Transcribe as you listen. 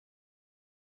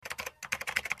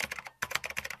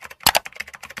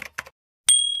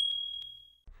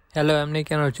Hello, I'm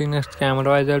Nick and watching Next Scam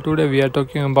Advisor. Today we are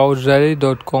talking about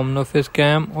Zaruy.com. No fake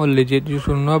scam or legit. You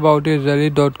should know about it.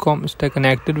 Zaruy.com. Stay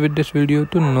connected with this video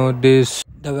to know this.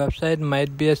 The website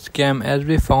might be a scam as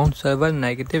we found several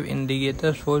negative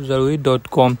indicators for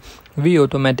Zaruy.com. We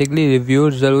automatically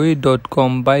reviewed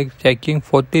Zaruy.com by checking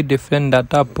 40 different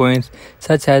data points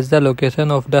such as the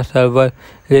location of the server,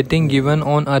 rating given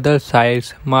on other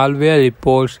sites, malware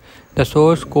reports, the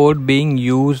source code being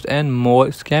used and more.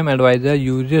 Scam Advisor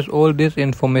uses all this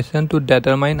information to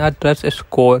determine a trust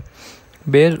score.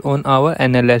 Based on our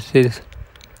analysis,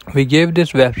 we gave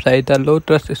this website a low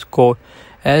trust score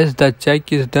as the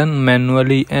check is done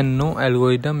manually and no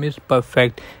algorithm is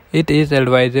perfect. It is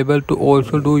advisable to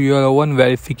also do your own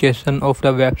verification of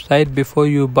the website before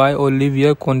you buy or leave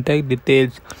your contact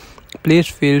details. Please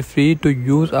feel free to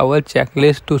use our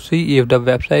checklist to see if the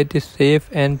website is safe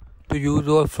and to use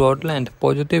or fraudulent.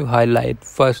 Positive highlight.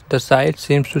 First, the site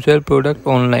seems to sell product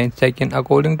online. Second,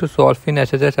 according to Solfin,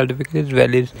 SSL certificate is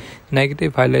valid.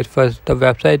 Negative highlight. First, the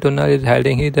website owner is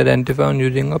hiding his identity on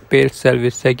using a paid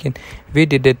service. Second, we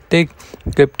detected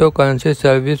cryptocurrency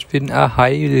service with a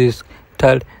high risk.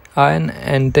 Third, an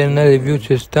internal review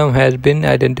system has been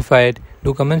identified.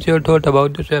 Do comment your thought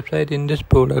about this website in this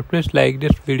product. Please like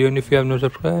this video, and if you have not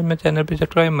subscribed my channel, please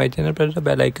subscribe my channel, press the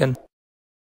bell icon.